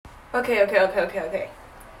Okay.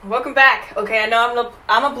 Welcome back. Okay, I know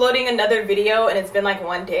I'm uploading another video and it's been like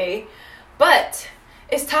one day, but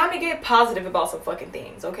it's time to get positive about some fucking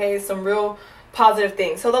things, okay? Some real positive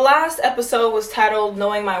things. So the last episode was titled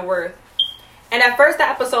Knowing My Worth. And at first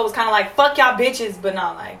that episode was kind of like, fuck y'all bitches, but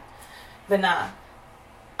nah.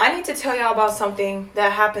 I need to tell y'all about something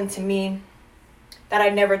that happened to me that I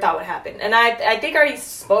never thought would happen. And I think I already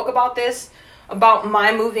spoke about this, about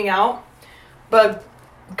my moving out. But,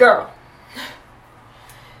 girl,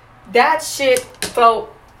 that shit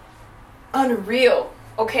felt unreal,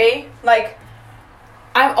 okay? Like,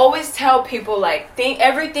 I always tell people, like,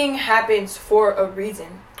 everything happens for a reason.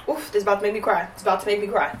 Oof, this is about to make me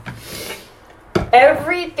cry.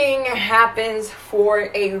 Everything happens for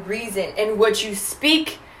a reason. And what you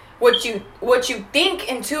speak, what you think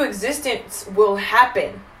into existence will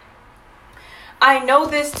happen. I know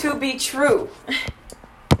this to be true.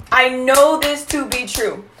 I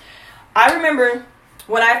remember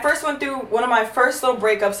when I first went through one of my first little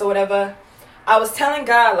breakups or whatever, I was telling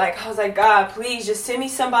God, I was like, God, please just send me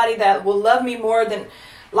somebody that will love me more than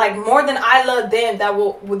I love them, that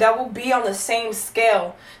will be on the same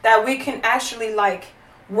scale, that we can actually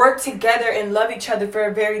work together and love each other for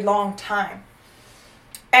a very long time.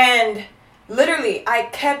 And literally,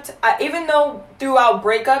 even though throughout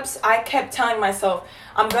breakups, I kept telling myself,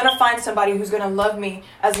 I'm going to find somebody who's going to love me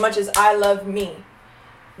as much as I love me.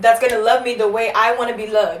 That's going to love me the way I want to be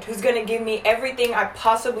loved. Who's going to give me everything I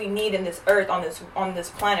possibly need in this earth, on this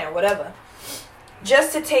planet, or whatever.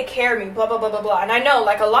 Just to take care of me, blah, blah, blah, blah, blah. And I know,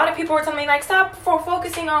 a lot of people were telling me, stop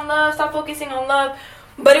focusing on love.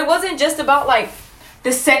 But it wasn't just about, the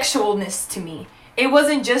sexualness to me. It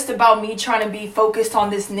wasn't just about me trying to be focused on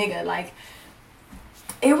this nigga.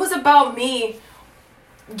 It was about me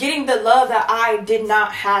getting the love that I did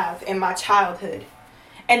not have in my childhood.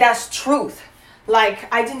 And that's truth.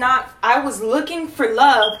 I was looking for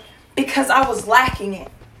love because I was lacking it.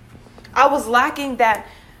 I was lacking that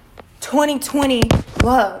 2020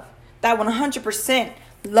 love, that 100%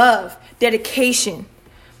 love, dedication.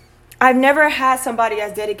 I've never had somebody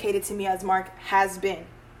as dedicated to me as Mark has been.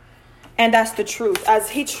 And that's the truth. As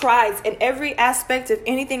he tries in every aspect of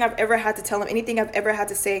anything I've ever had to tell him, anything I've ever had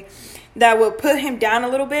to say that will put him down a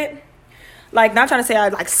little bit. Not trying to say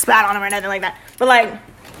I spat on him or nothing like that. But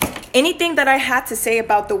anything that I had to say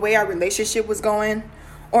about the way our relationship was going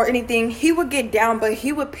or anything, he would get down, but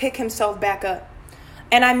he would pick himself back up.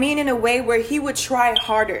 And I mean in a way where he would try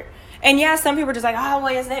harder. And yeah, some people are just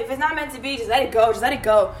if it's not meant to be, just let it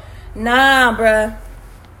go. Nah, bruh.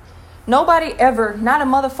 Nobody ever, not a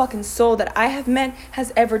motherfucking soul that I have met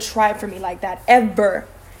has ever tried for me like that. Ever.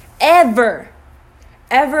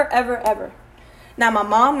 Not my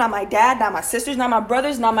mom, not my dad, not my sisters, not my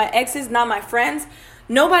brothers, not my exes, not my friends.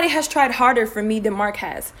 Nobody has tried harder for me than Mark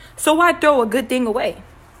has. So why throw a good thing away?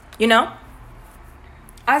 You know?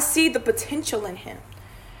 I see the potential in him.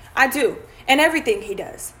 I do. And everything he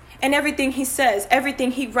does. And everything he says. Everything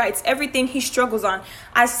he writes. Everything he struggles on.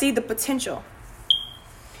 I see the potential.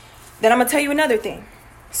 Then I'm going to tell you another thing.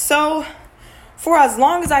 So, for as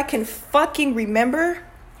long as I can fucking remember,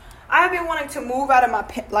 I've been wanting to move out of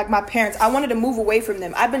my parents. I wanted to move away from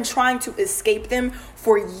them. I've been trying to escape them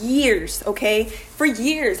for years, okay? For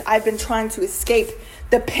years, I've been trying to escape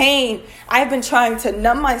the pain. I've been trying to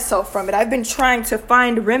numb myself from it. I've been trying to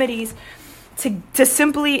find remedies to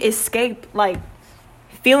simply escape,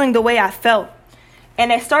 feeling the way I felt.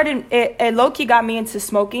 And it low-key got me into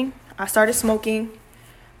smoking. I started smoking.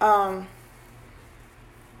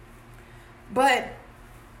 But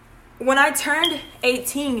when I turned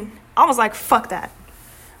 18, I was like, fuck that.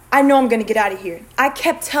 I know I'm going to get out of here. I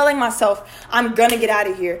kept telling myself, I'm going to get out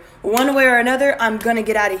of here. One way or another, I'm going to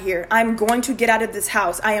get out of here. I'm going to get out of this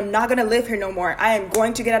house. I am not going to live here no more. I am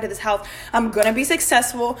going to get out of this house. I'm going to be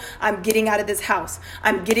successful. I'm getting out of this house.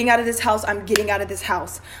 I'm getting out of this house. I'm getting out of this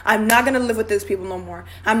house. I'm not going to live with those people no more.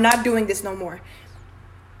 I'm not doing this no more.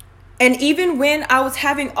 And even when I was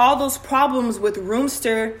having all those problems with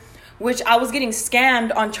Roomster, which I was getting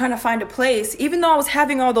scammed on trying to find a place, even though I was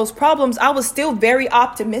having all those problems, I was still very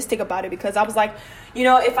optimistic about it because I was like,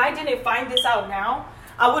 if I didn't find this out now,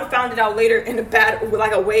 I would have found it out later in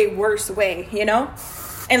a way worse way,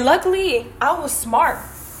 And luckily, I was smart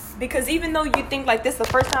because even though you think this the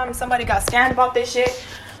first time somebody got scammed about this shit,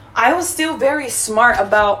 I was still very smart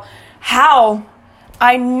about how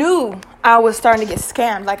I knew I was starting to get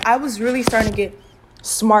scammed. I was really starting to get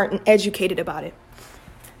smart and educated about it.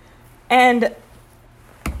 And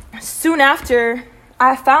soon after,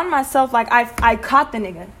 I found myself, I caught the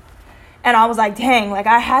nigga. And I was like, dang, like,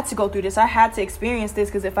 I had to go through this. I had to experience this,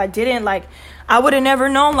 because if I didn't, like, I would have never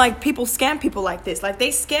known, like, people scam people like this. Like, they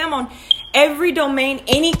scam on every domain.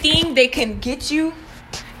 Anything they can get you,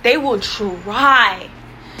 they will try.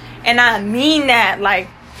 And I mean that. Like,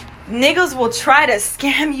 niggas will try to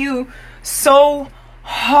scam you so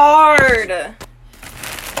hard.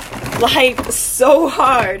 Like, so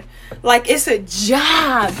hard. Like, it's a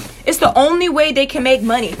job. It's the only way they can make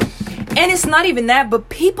money. And it's not even that, but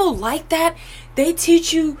people like that, they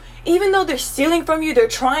teach you, even though they're stealing from you, they're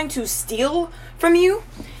trying to steal from you,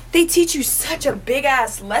 they teach you such a big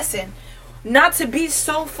ass lesson. Not to be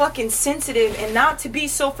so fucking sensitive, and not to be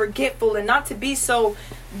so forgetful, and not to be so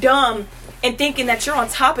dumb and thinking that you're on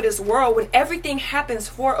top of this world, when everything happens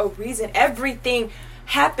for a reason. Everything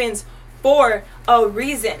happens for a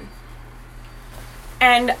reason.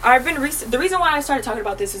 And the reason why I started talking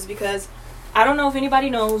about this is because I don't know if anybody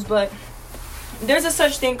knows, but there's a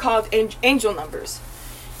such thing called angel numbers.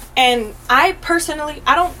 And I personally,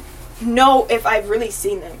 I don't know if I've really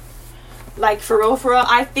seen them. Like, for real,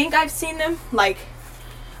 I think I've seen them, like,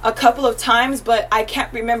 a couple of times, but I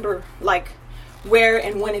can't remember, like, where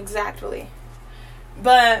and when exactly.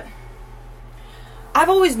 But I've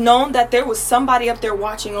always known that there was somebody up there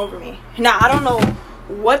watching over me. Now, I don't know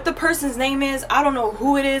what the person's name is. I don't know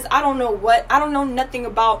who it is. I don't know nothing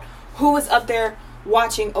about who is up there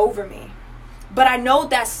watching over me. But I know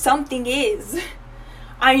that something is.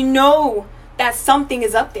 I know that something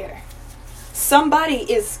is up there. Somebody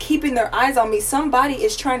is keeping their eyes on me. Somebody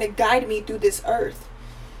is trying to guide me through this earth.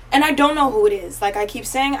 And I don't know who it is. Like I keep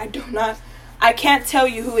saying, I can't tell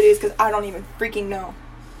you who it is, because I don't even freaking know.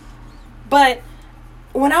 But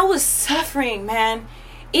when I was suffering, man,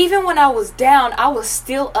 even when I was down, I was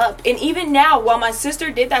still up. And even now, while my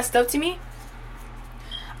sister did that stuff to me,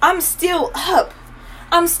 I'm still up.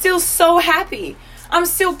 I'm still so happy. I'm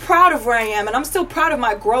still proud of where I am, and I'm still proud of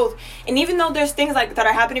my growth. And even though there's things like that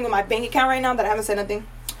are happening with my bank account right now that I haven't said nothing,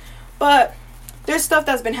 but there's stuff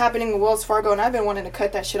that's been happening with Wells Fargo, and I've been wanting to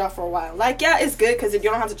cut that shit off for a while. Like, yeah, it's good because you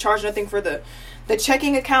don't have to charge nothing for the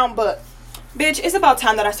checking account, but bitch, it's about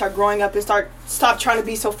time that I start growing up and stop trying to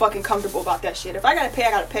be so fucking comfortable about that shit. If I gotta pay,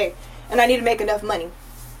 I gotta pay, and I need to make enough money.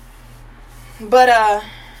 But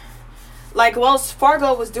like, Wells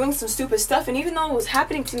Fargo was doing some stupid stuff, and even though it was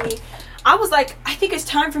happening to me, I was like, I think it's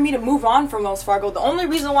time for me to move on from Wells Fargo. The only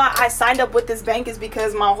reason why I signed up with this bank is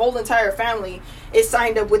because my whole entire family is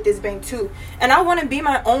signed up with this bank too, and I want to be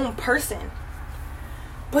my own person.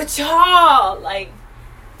 But y'all, like,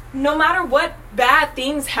 no matter what bad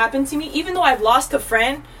things happen to me, even though I've lost a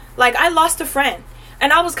friend, like, I lost a friend,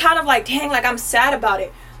 and I was kind of like, dang, like, I'm sad about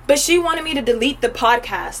it. But she wanted me to delete the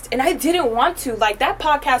podcast, and I didn't want to. Like, that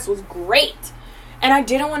podcast was great, and I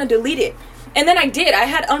didn't want to delete it. And then I did. I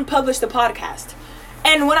had unpublished the podcast.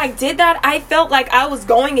 And when I did that, I felt like I was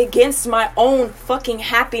going against my own fucking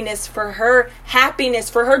happiness, for her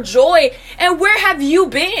joy. And where have you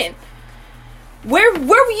been? Where were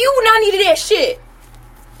you when I needed that shit?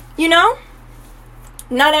 You know?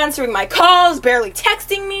 Not answering my calls, barely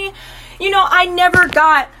texting me. You know, I never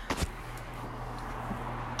got...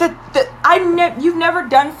 You've never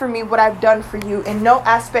done for me what I've done for you in no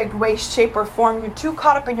aspect, way, shape, or form. You're too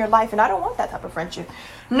caught up in your life, and I don't want that type of friendship.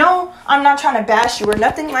 No, I'm not trying to bash you or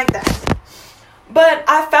nothing like that. But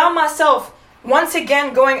I found myself once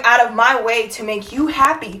again going out of my way to make you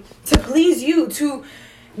happy, to please you, to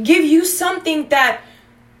give you something that,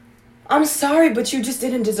 I'm sorry, but you just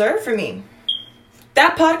didn't deserve from me.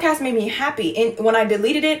 That podcast made me happy, and when I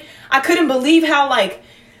deleted it, I couldn't believe how, like,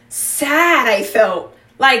 sad I felt.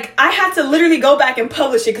 Like, I had to literally go back and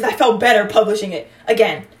publish it because I felt better publishing it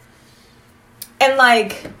again. And,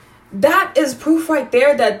 like, that is proof right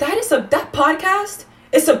there that that podcast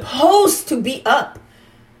is supposed to be up.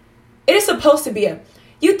 It is supposed to be up.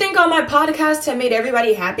 You think all my podcasts have made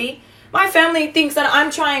everybody happy? My family thinks that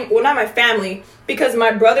I'm trying, well, not my family, because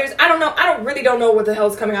my brothers, I don't know what the hell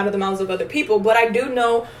is coming out of the mouths of other people, but I do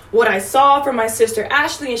know what I saw from my sister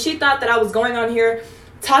Ashley, and she thought that I was going on here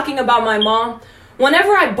talking about my mom.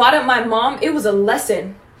 Whenever I brought up my mom, it was a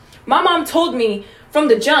lesson. My mom told me from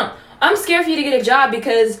the jump, I'm scared for you to get a job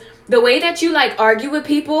because the way that you, like, argue with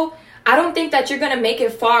people, I don't think that you're going to make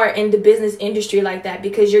it far in the business industry like that,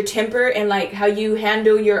 because your temper and, like, how you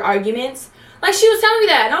handle your arguments. Like, she was telling me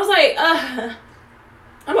that, and I was like,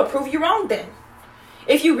 I'm going to prove you wrong then.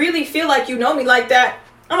 If you really feel like you know me like that,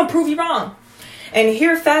 I'm going to prove you wrong. And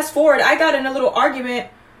here, fast forward, I got in a little argument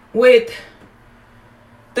with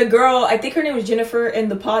the girl, I think her name was Jennifer, in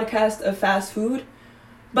the podcast of Fast Food.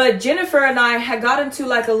 But Jennifer and I had got into,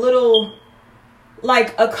 like, a little,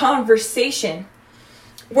 like, a conversation.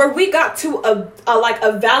 where we got to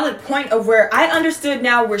a valid point of where I understood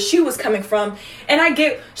now where she was coming from, and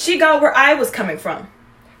she got where I was coming from.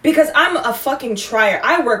 Because I'm a fucking trier.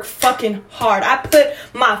 I work fucking hard. I put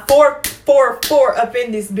my 444 up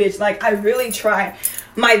in this bitch. Like, I really try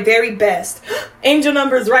my very best. Angel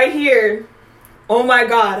numbers right here. Oh my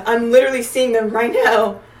God. I'm literally seeing them right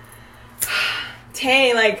now.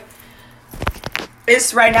 Dang, like,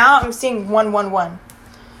 it's right now. I'm seeing 111.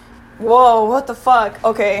 Whoa, what the fuck?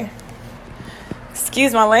 Okay.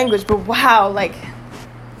 Excuse my language, but wow, like,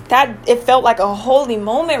 that, it felt like a holy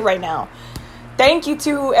moment right now. Thank you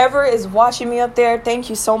to whoever is watching me up there. Thank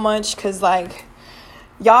you so much, because, like,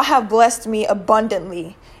 y'all have blessed me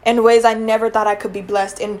abundantly in ways I never thought I could be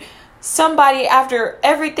blessed. And somebody, after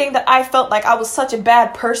everything that I felt like I was such a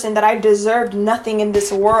bad person, that I deserved nothing in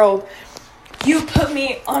this world, you put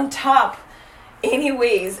me on top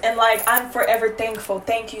anyways. And, like, I'm forever thankful.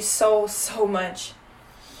 Thank you so, so much.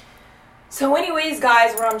 So anyways,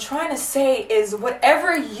 guys, what I'm trying to say is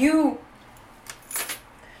whatever you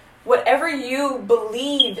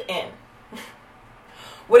believe in,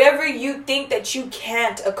 whatever you think that you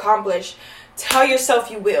can't accomplish, tell yourself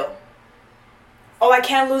you will. Oh, I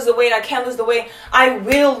can't lose the weight. I can't lose the weight. I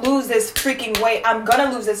will lose this freaking weight. I'm going to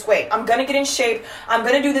lose this weight. I'm going to get in shape. I'm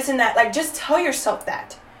going to do this and that. Like, just tell yourself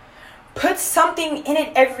that. Put something in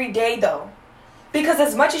it every day, though. Because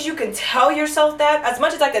as much as you can tell yourself that, as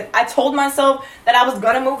much as I told myself that I was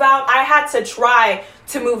going to move out, I had to try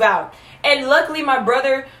to move out. And luckily, my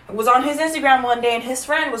brother was on his Instagram one day, and his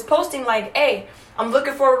friend was posting like, hey, I'm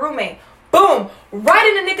looking for a roommate. Boom! Right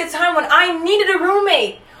in the nick of time when I needed a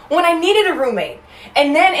roommate.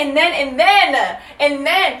 And then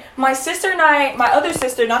my sister and I, my other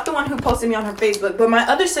sister, not the one who posted me on her Facebook, but my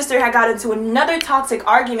other sister had got into another toxic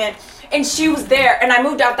argument, and she was there, and I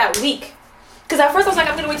moved out that week. Because at first I was like,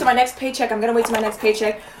 I'm going to wait till my next paycheck.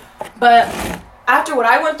 But after what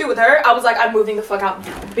I went through with her, I was like, I'm moving the fuck out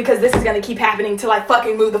now. Because this is going to keep happening till I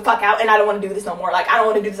fucking move the fuck out, and I don't want to do this no more. Like, I don't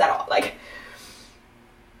want to do this at all. Like,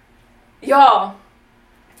 y'all,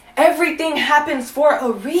 everything happens for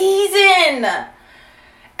a reason.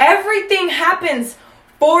 Everything happens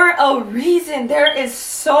for a reason. There's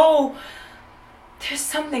something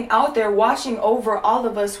out there watching over all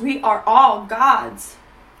of us. We are all gods.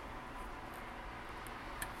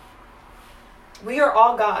 We are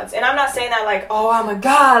all gods. And I'm not saying that like, oh, I'm a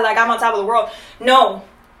god, like I'm on top of the world. No.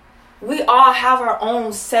 We all have our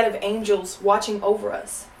own set of angels watching over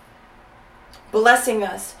us, blessing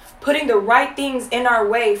us, putting the right things in our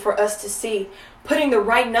way for us to see, putting the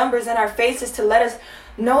right numbers in our faces to let us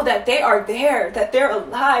know that they are there, that they're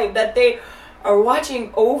alive, that they are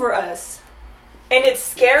watching over us. And it's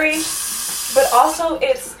scary, but also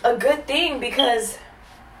it's a good thing, because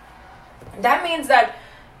that means that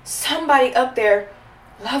somebody up there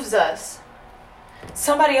loves us.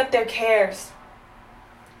 Somebody up there cares.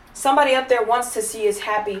 Somebody up there wants to see us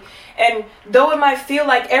happy. And though it might feel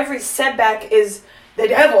like every setback is the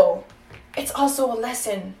devil, it's also a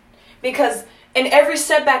lesson. Because in every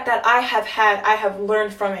setback that I have had, I have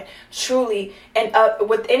learned from it. Truly. And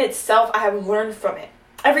within itself, I have learned from it.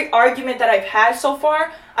 Every argument that I've had so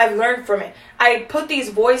far, I've learned from it. I put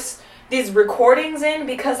these recordings in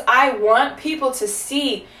because I want people to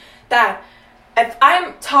see that if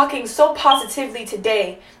I'm talking so positively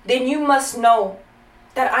today, then you must know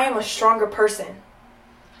that I am a stronger person,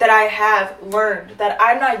 that I have learned, that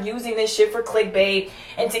I'm not using this shit for clickbait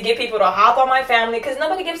and to get people to hop on my family, because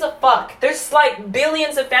nobody gives a fuck. There's like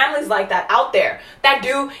billions of families like that out there that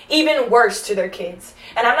do even worse to their kids.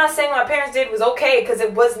 And I'm not saying what my parents did was okay, because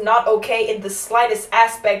it was not okay in the slightest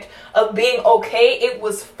aspect of being okay. It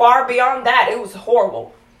was far beyond that. It was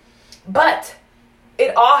horrible. But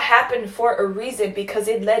it all happened for a reason, because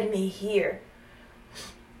it led me here.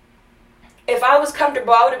 If I was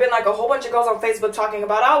comfortable, I would have been like a whole bunch of girls on Facebook talking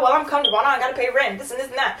about, oh, well, I'm comfortable. I got to pay rent, this and this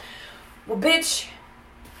and that. Well, bitch,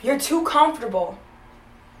 you're too comfortable.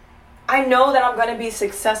 I know that I'm going to be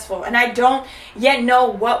successful, and I don't yet know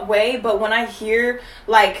what way, but when I hear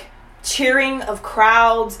like cheering of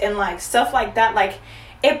crowds and like stuff like that, like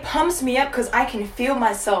it pumps me up, because I can feel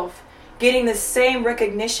myself getting the same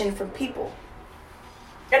recognition from people.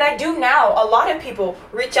 And I do now. A lot of people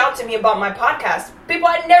reach out to me about my podcast. People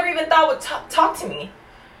I never even thought would talk to me.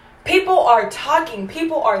 People are talking.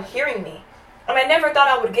 People are hearing me. And I never thought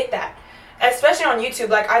I would get that. Especially on YouTube.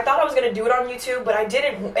 Like, I thought I was going to do it on YouTube, but I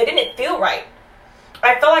didn't. It didn't feel right.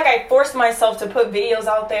 I felt like I forced myself to put videos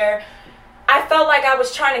out there. I felt like I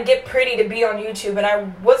was trying to get pretty to be on YouTube, and I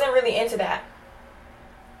wasn't really into that.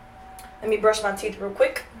 Let me brush my teeth real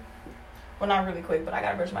quick. Well, not really quick, but I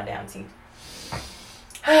got to brush my damn teeth.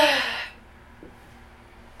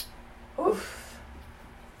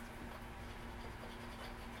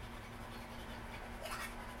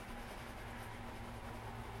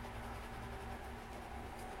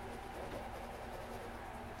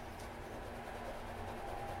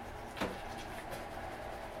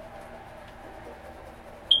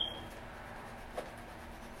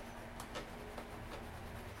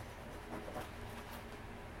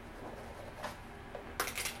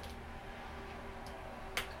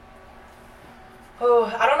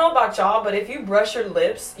 know about y'all, but if you brush your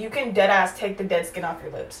lips, you can dead ass take the dead skin off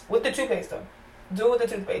your lips. With the toothpaste, though. Do it with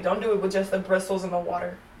the toothpaste. Don't do it with just the bristles and the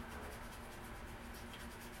water.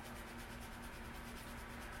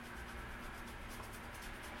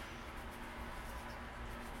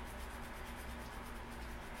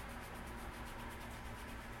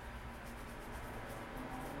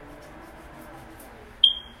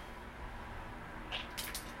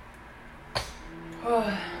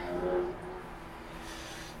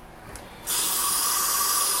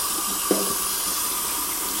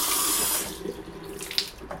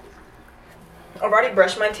 I've already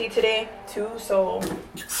brushed my teeth today too, so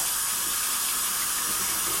that's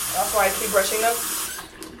why I keep brushing them.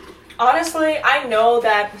 Honestly, I know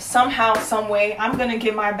that somehow, some way, I'm gonna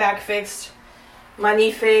get my back fixed, my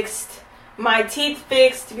knee fixed, my teeth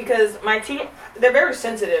fixed, because my teeth, they're very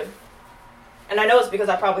sensitive. And I know it's because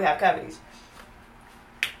I probably have cavities.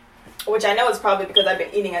 Which I know is probably because I've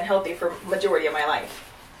been eating unhealthy for majority of my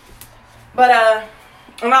life. But,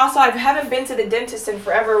 and also I haven't been to the dentist in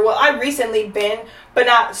forever. Well, I've recently been, but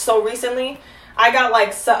not so recently. I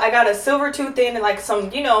got a silver tooth in and like some,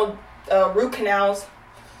 root canals.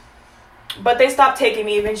 But they stopped taking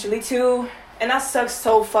me eventually too. And that sucks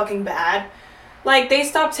so fucking bad. Like, they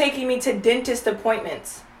stopped taking me to dentist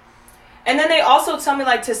appointments. And then they also tell me,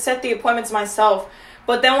 like, to set the appointments myself.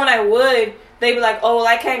 But then when I would, they'd be like, oh, well,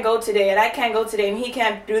 I can't go today, and I can't go today, and he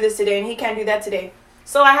can't do this today, and he can't do that today.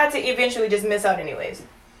 So I had to eventually just miss out anyways.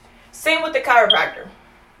 Same with the chiropractor.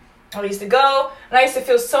 I used to go, and I used to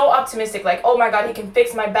feel so optimistic, like, oh my God, he can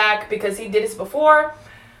fix my back because he did this before.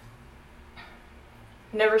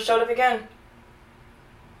 Never showed up again.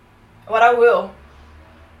 But I will.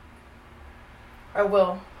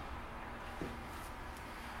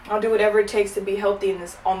 I'll do whatever it takes to be healthy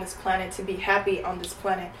on this planet, to be happy on this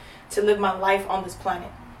planet, to live my life on this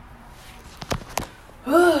planet.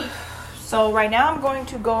 So right now I'm going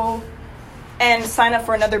to go and sign up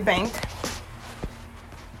for another bank.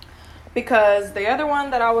 Because the other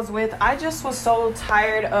one that I was with, I just was so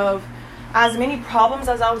tired of as many problems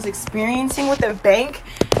as I was experiencing with the bank.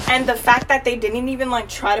 And the fact that they didn't even like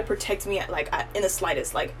try to protect me in the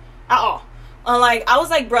slightest, like at all. I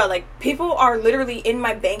was like, bro, like, people are literally in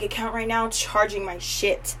my bank account right now charging my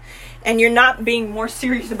shit. And you're not being more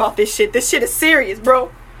serious about this shit. This shit is serious,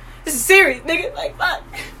 bro. This is serious, nigga. Like, fuck.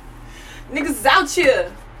 Niggas is out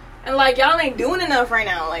here. And, like, y'all ain't doing enough right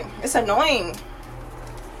now. Like, it's annoying.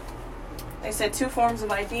 They said 2 forms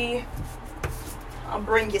of ID. I'll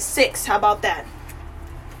bring you 6. How about that?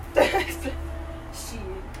 Shit.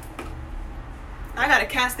 I gotta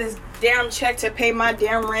cash this damn check to pay my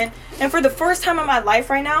damn rent. And for the first time in my life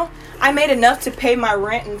right now, I made enough to pay my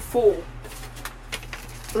rent in full.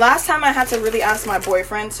 Last time I had to really ask my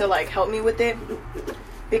boyfriend to like help me with it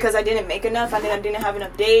because I didn't make enough. I didn't have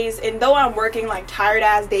enough days. And though I'm working like tired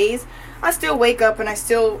ass days, I still wake up and I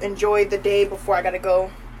still enjoy the day before I gotta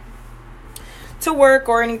go to work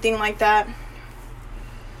or anything like that.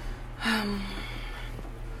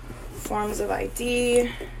 Forms of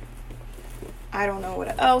ID. I don't know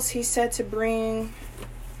what else he said to bring.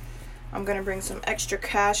 I'm going to bring some extra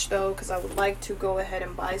cash, though, because I would like to go ahead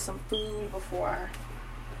and buy some food before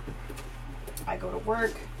I go to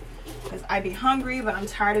work. Because I be hungry, but I'm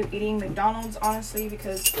tired of eating McDonald's, honestly,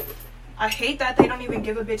 because I hate that they don't even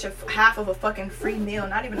give a bitch half of a fucking free meal.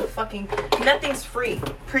 Not even a fucking... Nothing's free,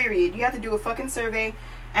 period. You have to do a fucking survey,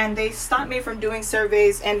 and they stopped me from doing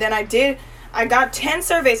surveys, and then I got 10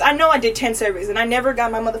 surveys. I know I did 10 surveys, and I never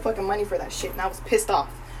got my motherfucking money for that shit, and I was pissed off.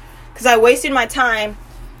 Because I wasted my time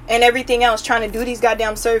and everything else trying to do these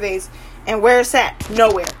goddamn surveys, and where it's at?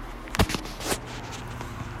 Nowhere.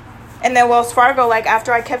 And then Wells Fargo, like,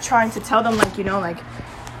 after I kept trying to tell them, like,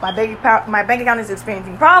 like, my bank account is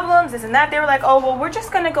experiencing problems, this and that, they were like, oh, well, we're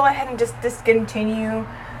just going to go ahead and just discontinue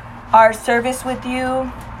our service with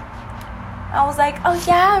you. I was like, oh,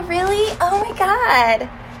 yeah, really? Oh, my God.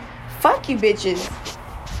 Fuck you bitches.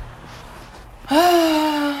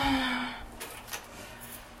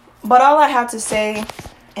 But all I have to say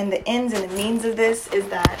in the ends and the means of this is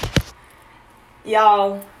that,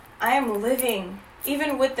 y'all, I am living.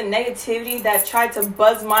 Even with the negativity that tried to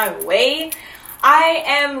buzz my way, I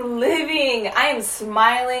am living. I am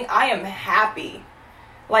smiling. I am happy.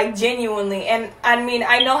 Like, genuinely. And, I mean,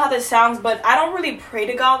 I know how this sounds, but I don't really pray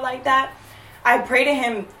to God like that. I pray to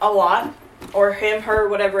him a lot. Or him, her,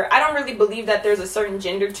 whatever. I don't really believe that there's a certain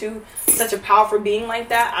gender to such a powerful being like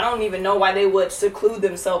that. I don't even know why they would seclude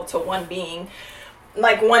themselves to one being.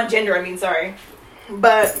 Like, one gender, I mean, sorry.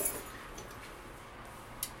 But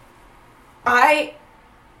I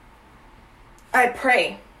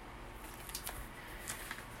pray.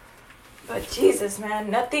 But Jesus, man,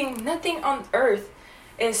 nothing on earth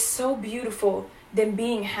is so beautiful than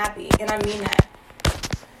being happy. And I mean that.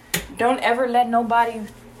 Don't ever let nobody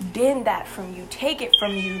bend that from you. Take it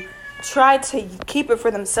from you. Try to keep it for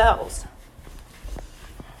themselves.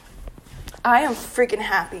 I am freaking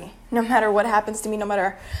happy. No matter what happens to me, no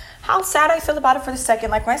matter how sad I feel about it for the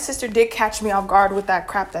second. Like, my sister did catch me off guard with that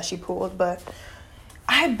crap that she pulled. But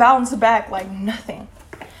I bounced back like nothing.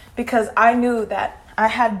 Because I knew that I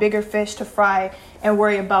had bigger fish to fry and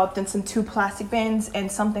worry about than some 2 plastic bins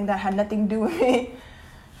and something that had nothing to do with me.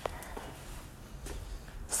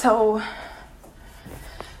 So,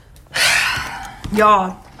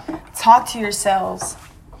 y'all, talk to yourselves.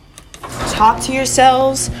 Talk to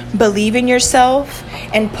yourselves, believe in yourself,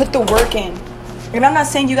 and put the work in. And I'm not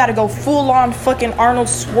saying you got to go full on fucking Arnold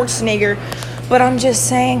Schwarzenegger, but I'm just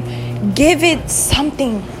saying give it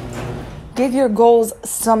something. Give your goals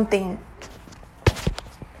something.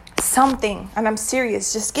 Something. And I'm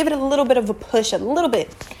serious. Just give it a little bit of a push, a little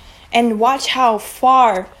bit. And watch how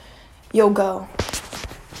far you'll go.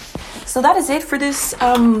 So that is it for this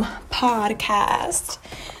podcast.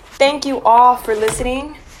 Thank you all for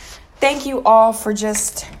listening. Thank you all for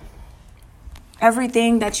just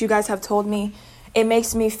everything that you guys have told me. It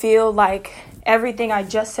makes me feel like everything I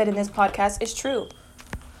just said in this podcast is true.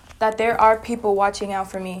 That there are people watching out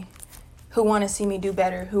for me who want to see me do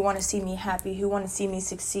better, who want to see me happy, who want to see me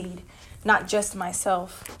succeed, not just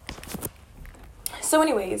myself. So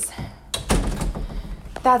anyways,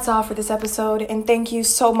 that's all for this episode, and thank you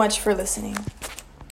so much for listening.